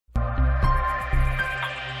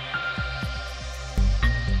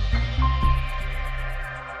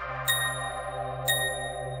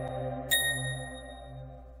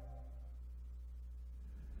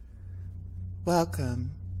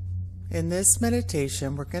Welcome. In this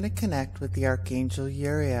meditation, we're going to connect with the Archangel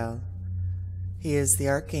Uriel. He is the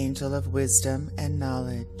Archangel of wisdom and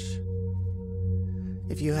knowledge.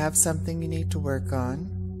 If you have something you need to work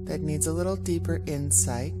on that needs a little deeper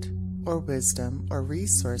insight or wisdom or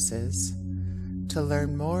resources to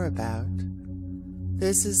learn more about,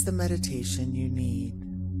 this is the meditation you need.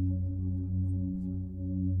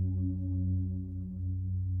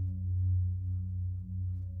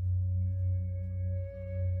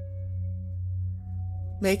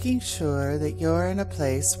 Making sure that you're in a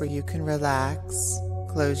place where you can relax,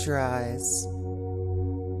 close your eyes,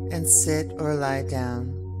 and sit or lie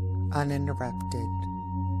down uninterrupted.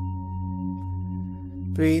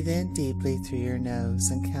 Breathe in deeply through your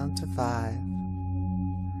nose and count to 5.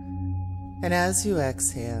 And as you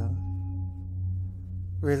exhale,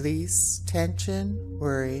 release tension,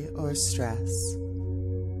 worry, or stress.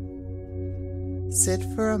 Sit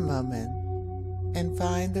for a moment and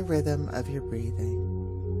find the rhythm of your breathing.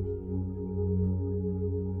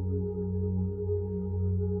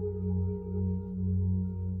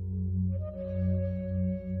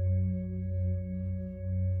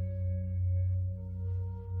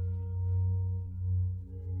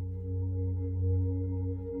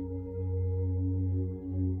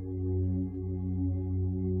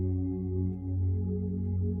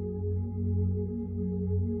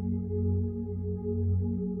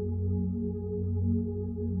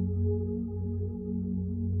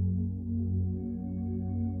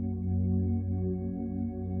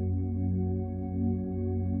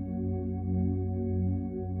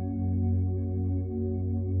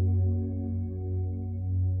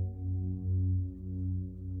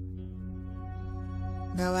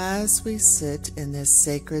 Now, as we sit in this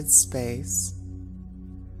sacred space,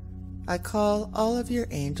 I call all of your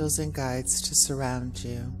angels and guides to surround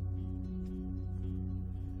you.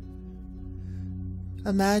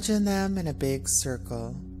 Imagine them in a big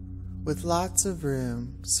circle with lots of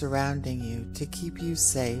room surrounding you to keep you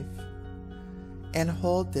safe and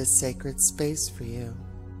hold this sacred space for you.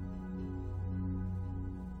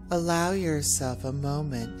 Allow yourself a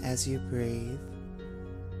moment as you breathe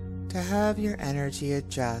to have your energy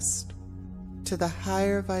adjust to the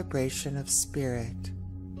higher vibration of spirit,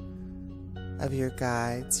 of your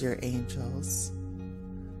guides, your angels,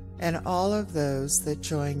 and all of those that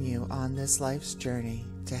join you on this life's journey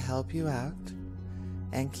to help you out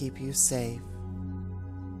and keep you safe.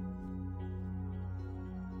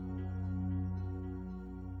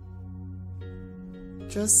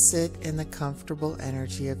 Just sit in the comfortable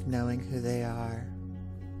energy of knowing who they are.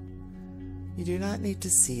 You do not need to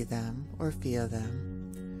see them or feel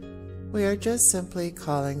them. We are just simply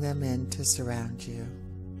calling them in to surround you,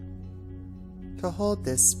 to hold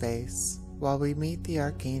this space while we meet the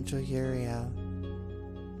Archangel Uriel.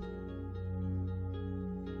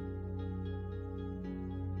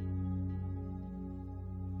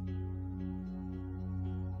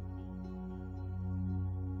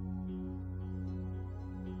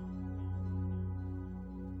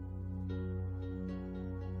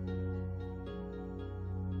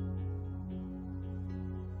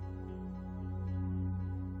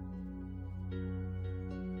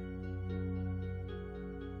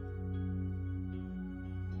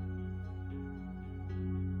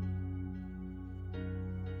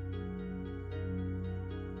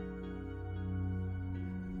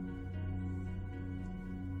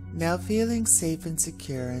 Now feeling safe and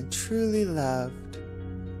secure and truly loved,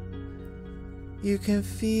 you can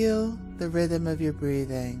feel the rhythm of your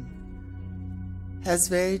breathing has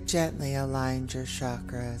very gently aligned your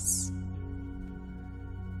chakras.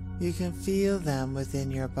 You can feel them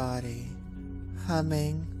within your body,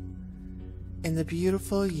 humming in the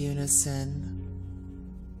beautiful unison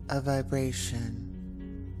of vibration,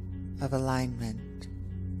 of alignment.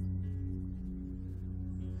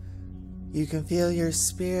 You can feel your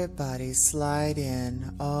spirit body slide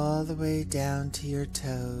in all the way down to your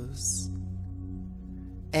toes,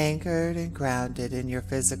 anchored and grounded in your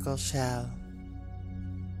physical shell.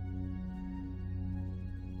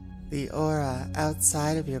 The aura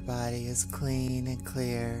outside of your body is clean and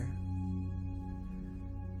clear.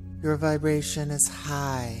 Your vibration is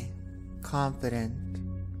high, confident,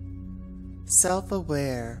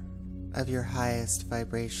 self-aware of your highest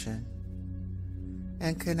vibration,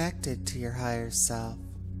 and connected to your higher self.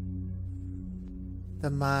 The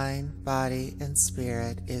mind, body, and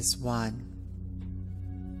spirit is one,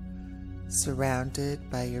 surrounded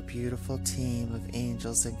by your beautiful team of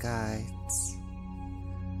angels and guides.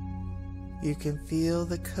 You can feel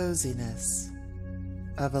the coziness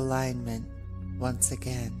of alignment once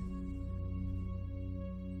again.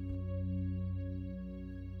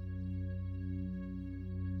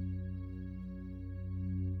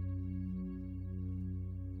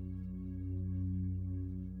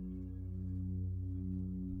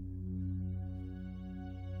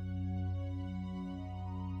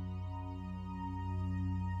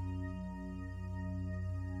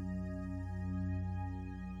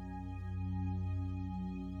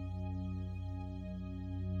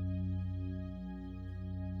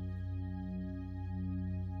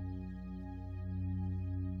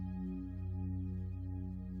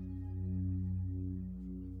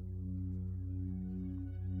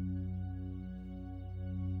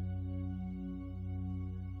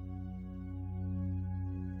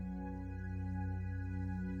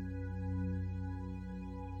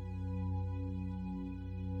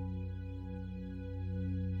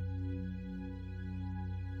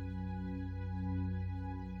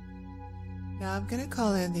 Now I'm going to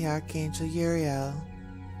call in the Archangel Uriel.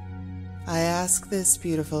 I ask this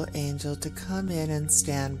beautiful angel to come in and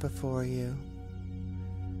stand before you.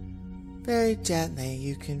 Very gently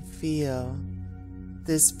you can feel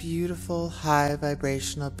this beautiful high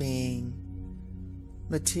vibrational being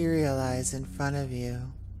materialize in front of you,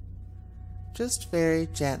 just very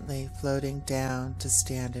gently floating down to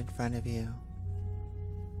stand in front of you.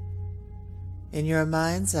 In your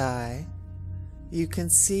mind's eye, you can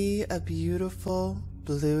see a beautiful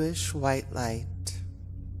bluish white light.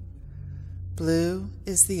 Blue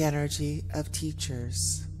is the energy of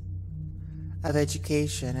teachers, of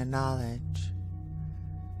education and knowledge.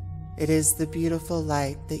 It is the beautiful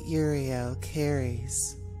light that Uriel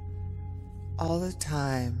carries all the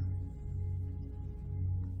time,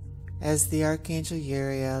 as the Archangel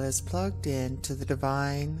Uriel is plugged into the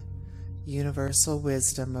divine, universal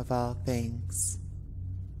wisdom of all things.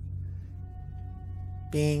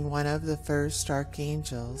 Being one of the first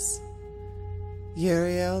archangels,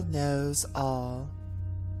 Uriel knows all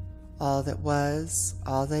that was,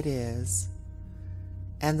 all that is,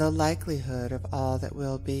 and the likelihood of all that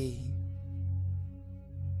will be.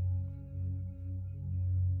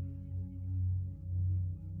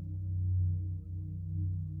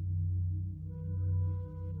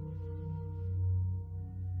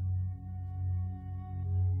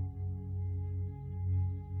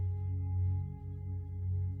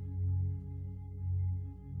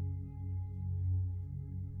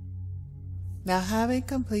 Now, having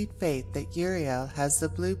complete faith that Uriel has the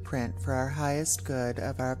blueprint for our highest good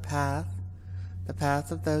of our path, the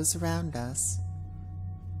path of those around us,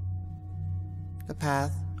 the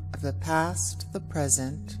path of the past, the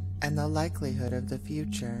present, and the likelihood of the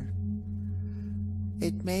future,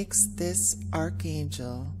 it makes this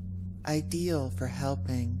archangel ideal for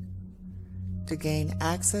helping to gain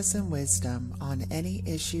access and wisdom on any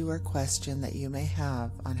issue or question that you may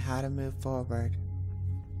have on how to move forward.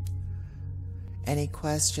 Any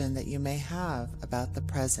question that you may have about the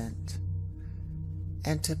present,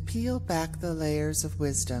 and to peel back the layers of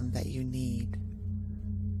wisdom that you need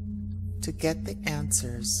to get the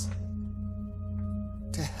answers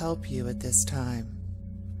to help you at this time.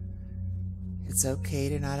 It's okay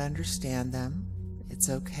to not understand them. It's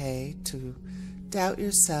okay to doubt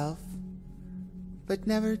yourself, but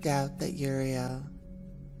never doubt that Uriel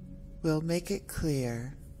will make it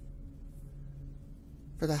clear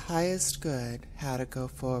for the highest good how to go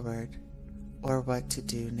forward or what to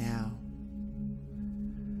do now.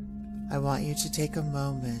 I want you to take a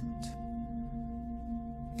moment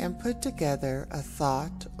and put together a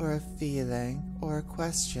thought or a feeling or a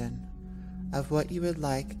question of what you would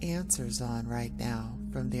like answers on right now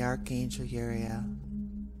from the Archangel Uriel.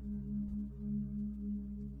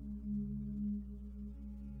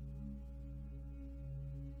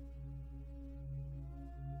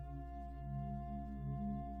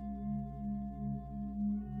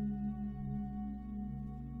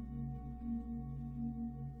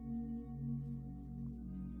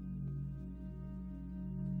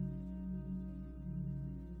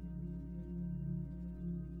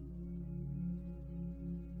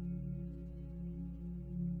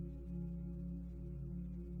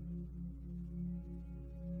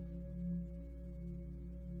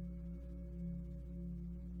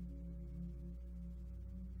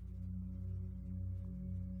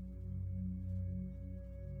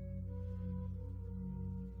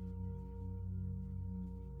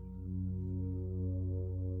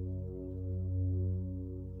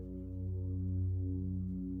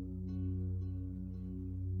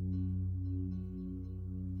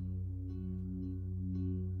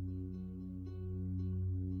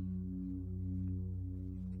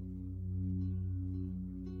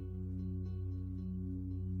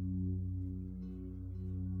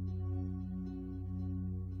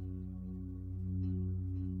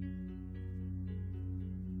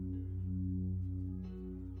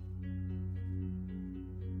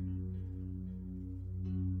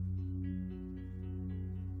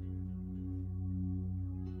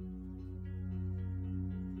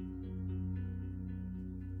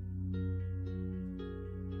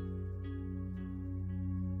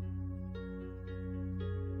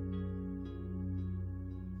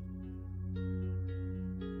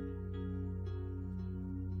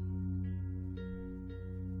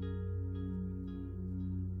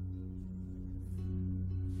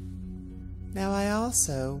 Now I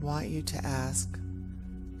also want you to ask,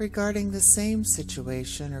 regarding the same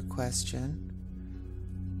situation or question,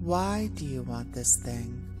 why do you want this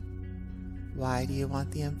thing? Why do you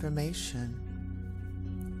want the information?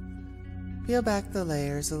 Peel back the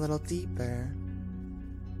layers a little deeper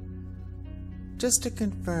just to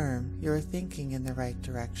confirm you are thinking in the right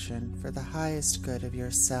direction for the highest good of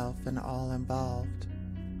yourself and all involved.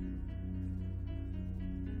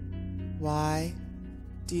 Why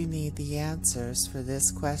do you need the answers for this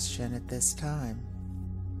question at this time?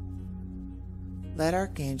 Let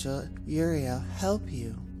Archangel Uriel help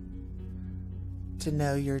you to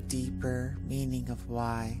know your deeper meaning of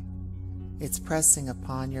why it's pressing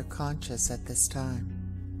upon your conscious at this time.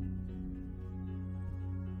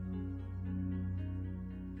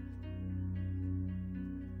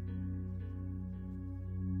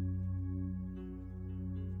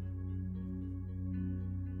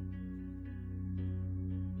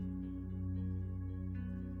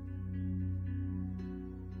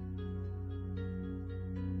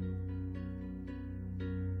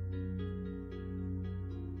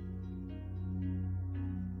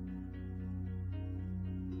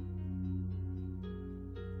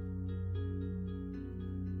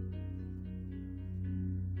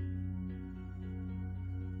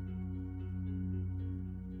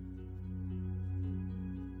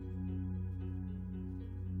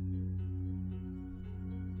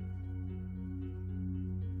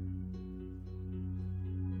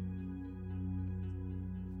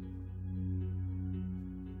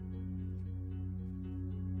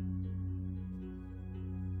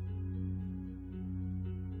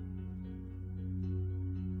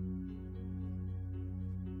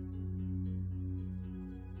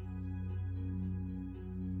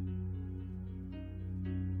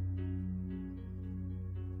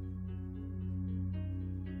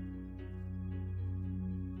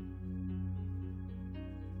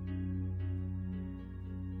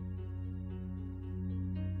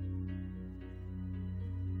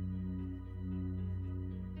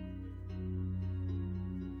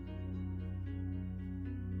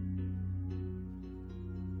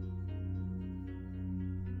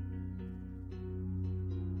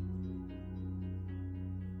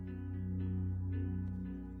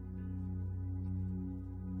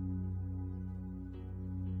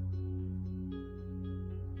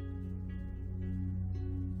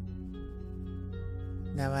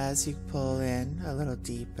 Now, as you pull in a little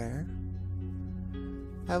deeper,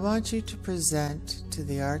 I want you to present to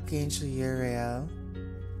the Archangel Uriel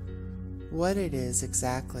what it is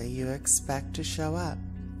exactly you expect to show up.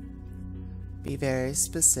 Be very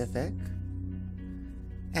specific,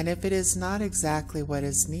 and if it is not exactly what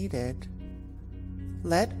is needed,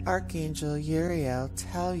 let Archangel Uriel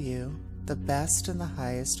tell you the best and the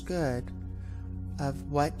highest good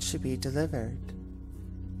of what should be delivered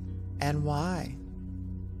and why.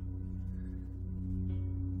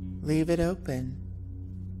 Leave it open.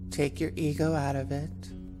 Take your ego out of it.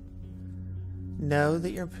 Know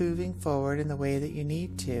that you're moving forward in the way that you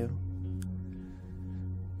need to.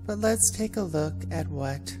 But let's take a look at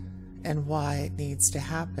what and why it needs to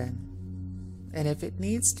happen. And if it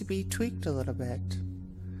needs to be tweaked a little bit,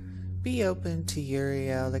 be open to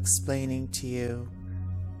Uriel explaining to you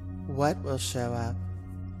what will show up,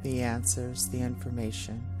 the answers, the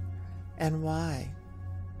information, and why,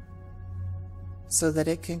 so that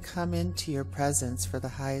it can come into your presence for the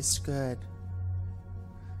highest good,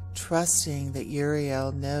 trusting that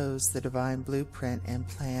Uriel knows the divine blueprint and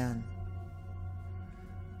plan.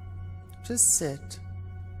 Just sit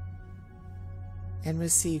and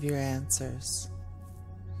receive your answers.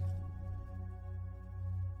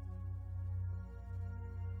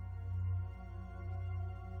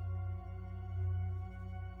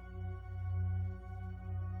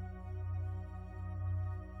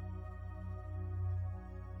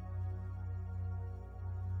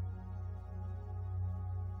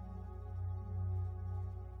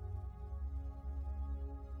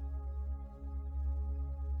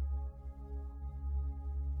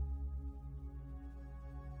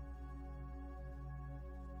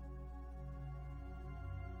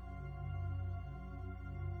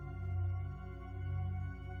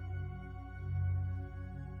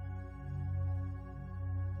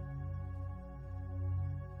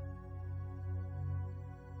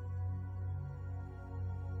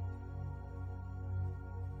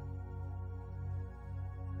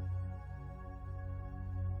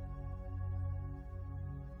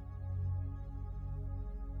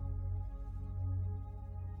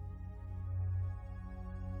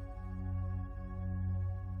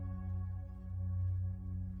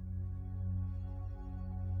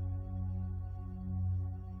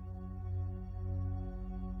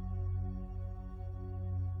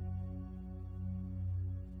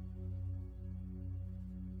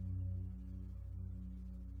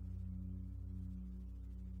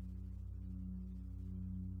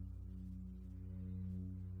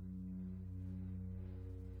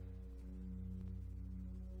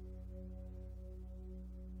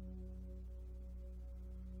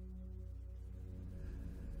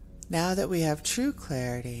 Now that we have true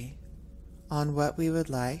clarity on what we would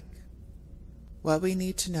like, what we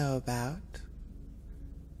need to know about,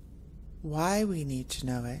 why we need to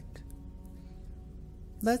know it,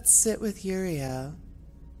 let's sit with Uriel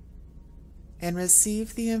and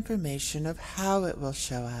receive the information of how it will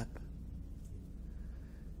show up.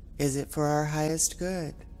 Is it for our highest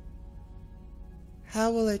good? How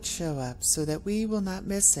will it show up so that we will not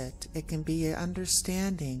miss it? It can be an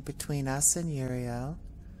understanding between us and Uriel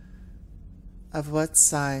of what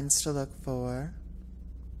signs to look for,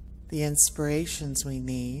 the inspirations we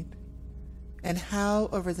need, and how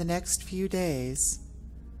over the next few days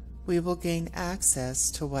we will gain access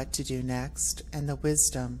to what to do next and the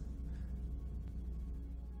wisdom.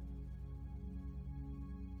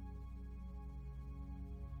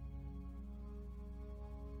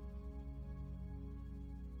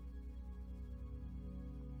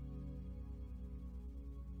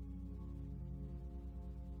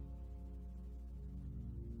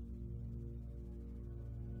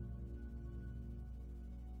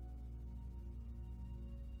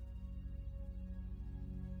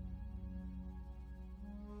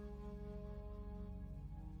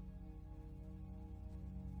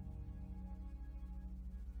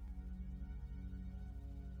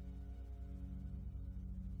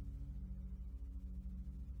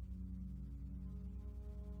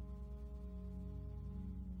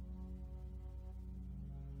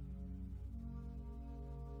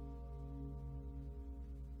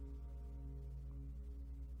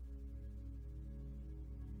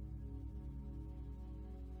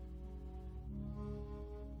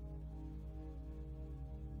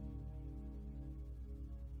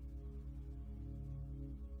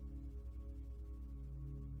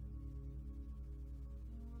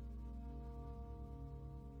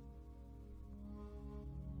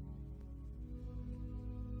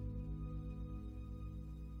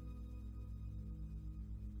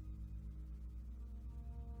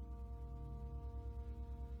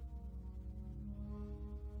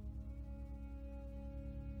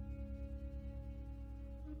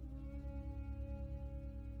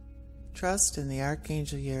 Trust in the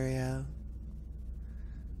Archangel Uriel.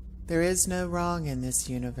 There is no wrong in this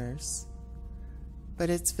universe,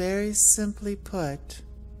 but it's very simply put,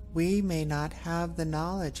 we may not have the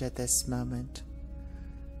knowledge at this moment,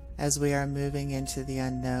 as we are moving into the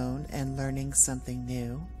unknown and learning something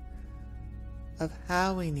new, of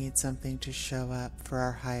how we need something to show up for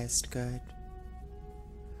our highest good.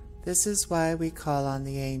 This is why we call on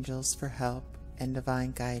the angels for help and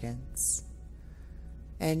divine guidance.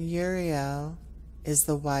 And Uriel is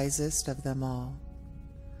the wisest of them all,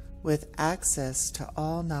 with access to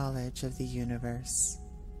all knowledge of the universe.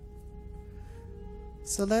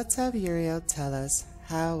 So let's have Uriel tell us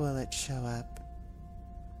how will it show up.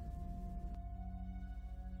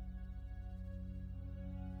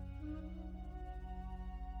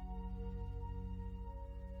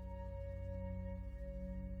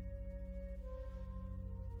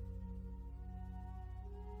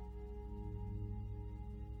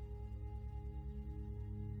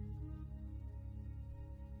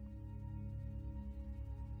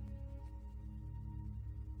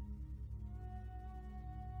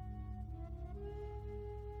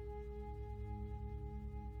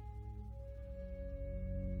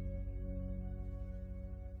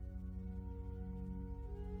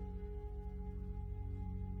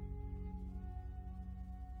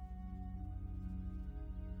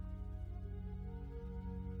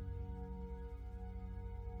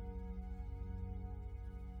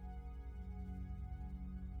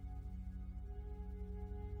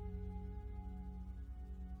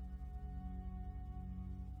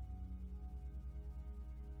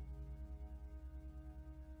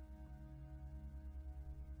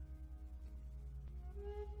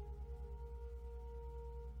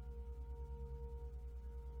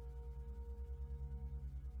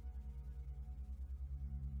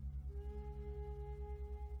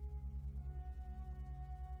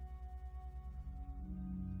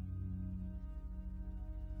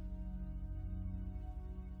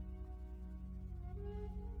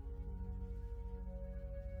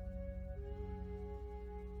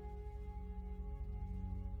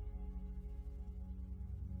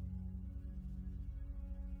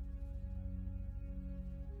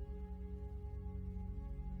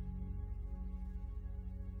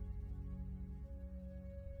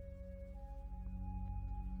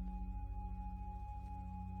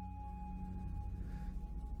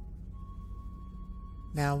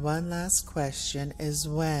 Now, one last question is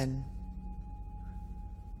when?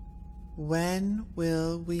 When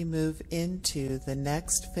will we move into the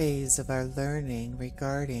next phase of our learning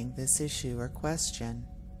regarding this issue or question?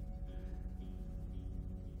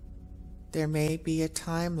 There may be a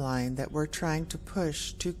timeline that we're trying to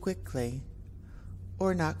push too quickly,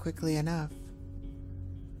 or not quickly enough.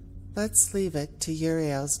 Let's leave it to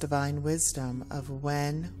Uriel's divine wisdom of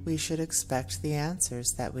when we should expect the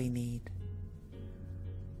answers that we need.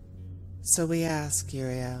 So we ask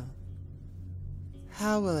Uriel,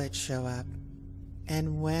 how will it show up,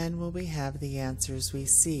 and when will we have the answers we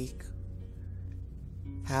seek?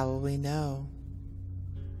 How will we know?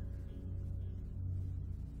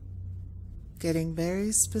 Getting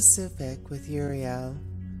very specific with Uriel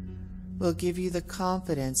will give you the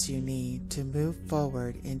confidence you need to move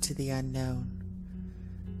forward into the unknown,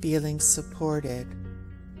 feeling supported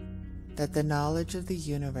that the knowledge of the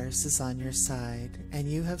universe is on your side and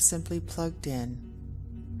you have simply plugged in.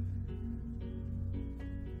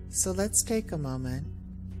 So let's take a moment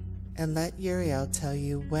and let Uriel tell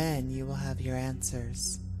you when you will have your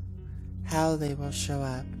answers, how they will show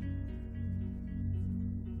up,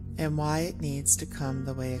 and why it needs to come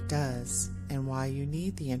the way it does, and why you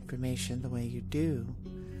need the information the way you do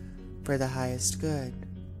for the highest good.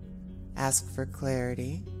 Ask for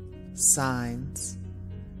clarity, signs,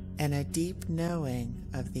 and a deep knowing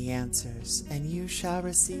of the answers, and you shall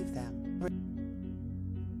receive them.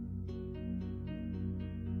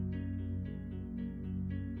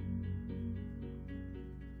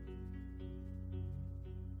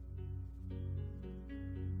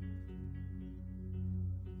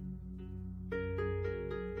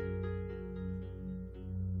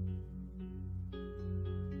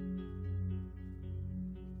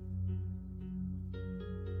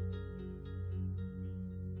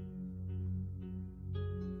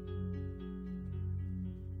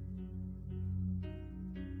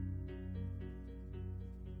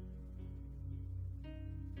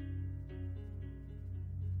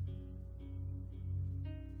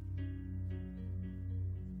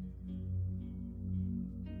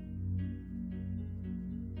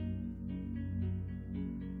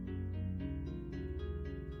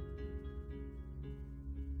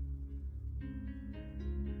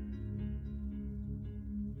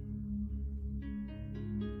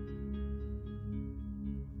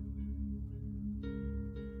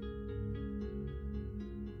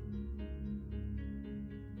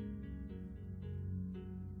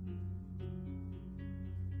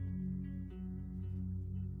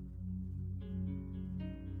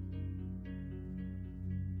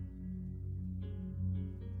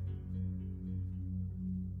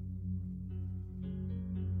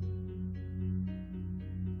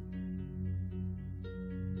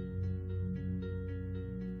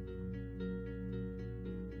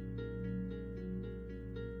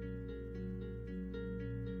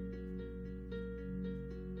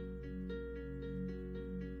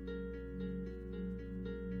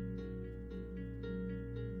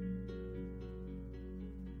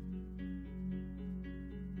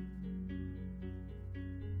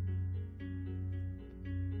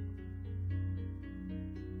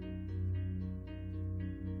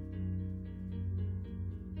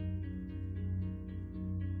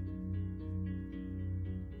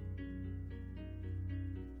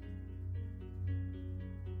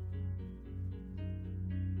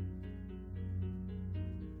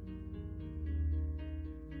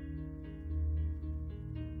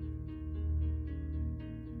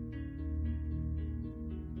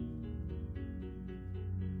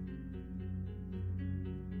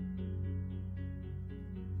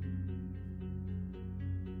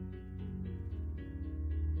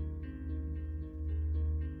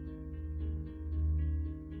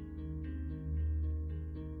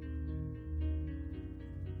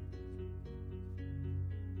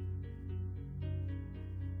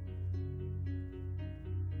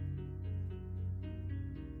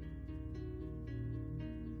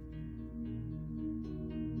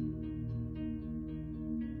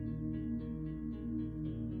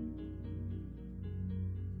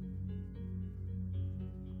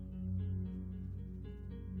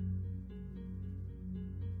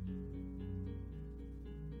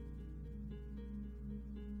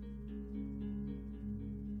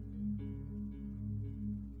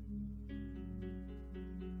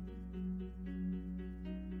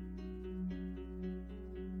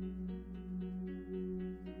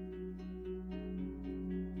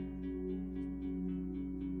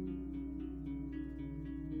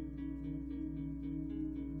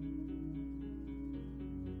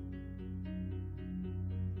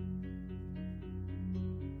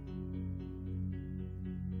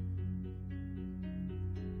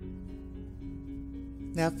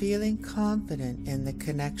 Now feeling confident in the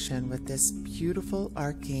connection with this beautiful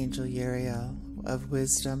Archangel Uriel of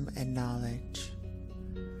wisdom and knowledge,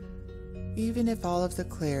 Even if all of the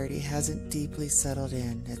clarity hasn't deeply settled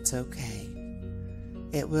in, it's okay.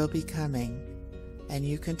 It will be coming, and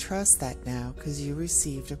you can trust that now because you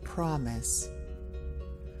received a promise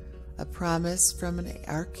from an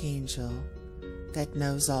archangel that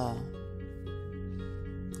knows all,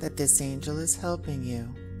 that this angel is helping you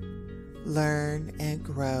learn and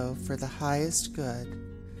grow for the highest good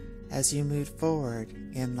as you move forward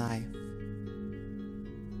in life.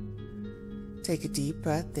 Take a deep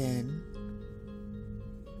breath in,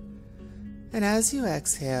 and as you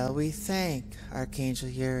exhale, we thank Archangel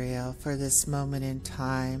Uriel for this moment in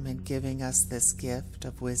time and giving us this gift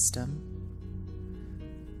of wisdom.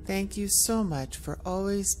 Thank you so much for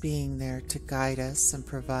always being there to guide us and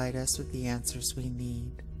provide us with the answers we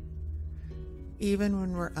need, even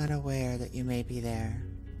when we're unaware that you may be there.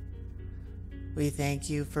 We thank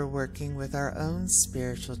you for working with our own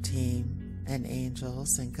spiritual team and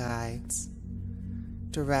angels and guides,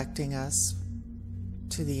 directing us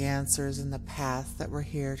to the answers and the path that we're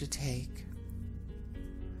here to take,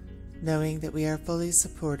 knowing that we are fully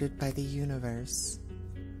supported by the universe,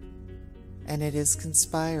 and it is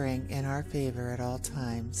conspiring in our favor at all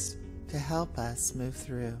times to help us move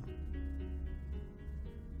through.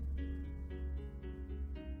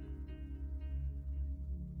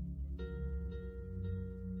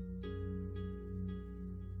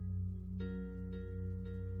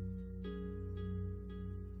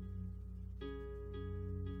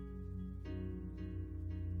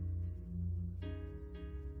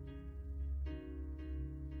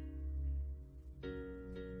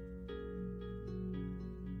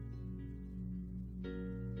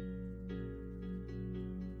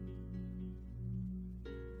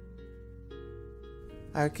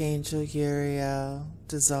 Archangel Uriel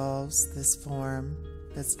dissolves this form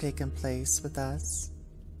that's taken place with us.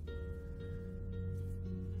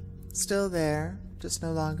 Still there, just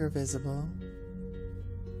no longer visible.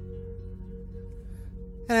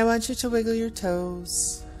 And I want you to wiggle your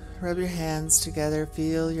toes, rub your hands together,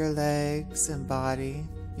 feel your legs and body,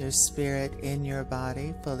 your spirit in your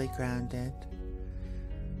body, fully grounded.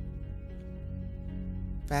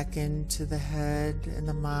 Back into the head and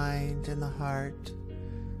the mind and the heart.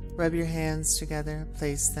 Rub your hands together,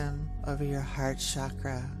 place them over your heart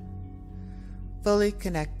chakra, fully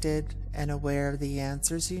connected and aware of the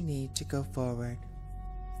answers you need to go forward.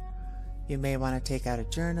 You may want to take out a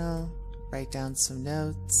journal, write down some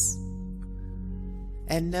notes,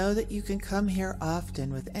 and know that you can come here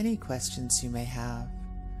often with any questions you may have.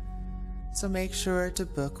 So make sure to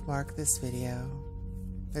bookmark this video,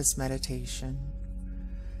 this meditation,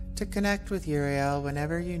 to connect with Uriel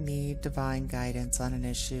whenever you need divine guidance on an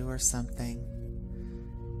issue or something.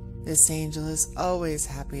 This angel is always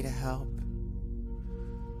happy to help.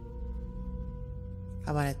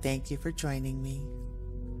 I want to thank you for joining me.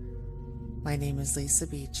 My name is Lisa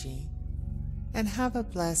Beachy, and have a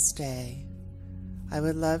blessed day. I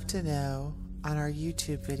would love to know on our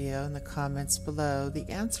YouTube video in the comments below the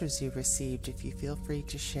answers you received, if you feel free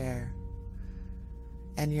to share,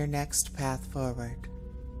 and your next path forward.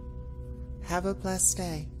 Have a blessed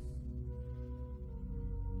day.